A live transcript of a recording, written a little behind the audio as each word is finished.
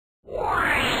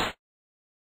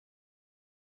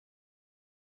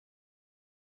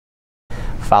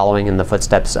following in the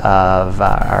footsteps of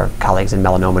our colleagues in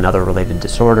melanoma and other related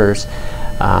disorders.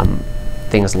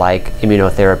 Things like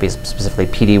immunotherapy, specifically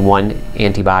PD-1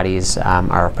 antibodies,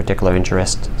 are of particular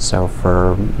interest. So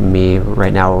for me,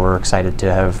 right now, we're excited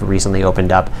to have recently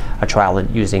opened up a trial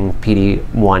using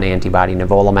PD-1 antibody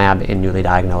Nivolumab in newly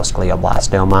diagnosed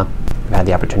glioblastoma. We've had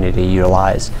the opportunity to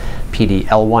utilize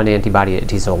PD-L1 antibody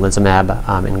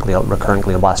atezolizumab in recurrent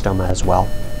glioblastoma as well.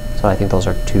 So I think those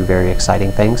are two very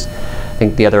exciting things. I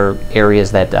think the other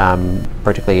areas that I'm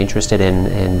particularly interested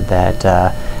in that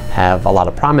have a lot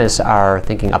of promise are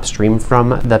thinking upstream from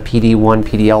the PD-1,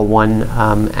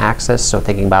 PD-L1 axis, so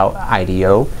thinking about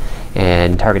IDO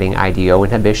and targeting IDO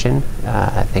inhibition.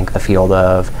 I think the field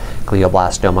of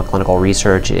glioblastoma clinical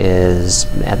research is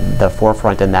at the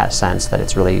forefront in that sense, that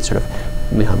it's really sort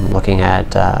of looking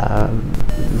at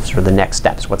sort of the next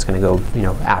steps, what's going to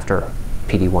go after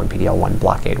PD-1, PD-L1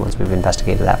 blockade once we've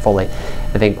investigated that fully.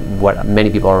 I think what many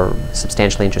people are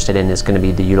substantially interested in is going to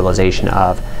be the utilization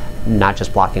of not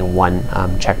just blocking one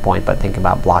checkpoint, but think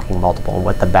about blocking multiple and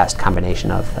what the best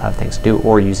combination of things to do,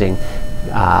 or using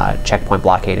checkpoint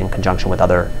blockade in conjunction with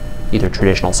other either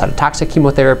traditional cytotoxic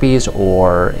chemotherapies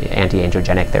or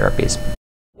anti-angiogenic therapies.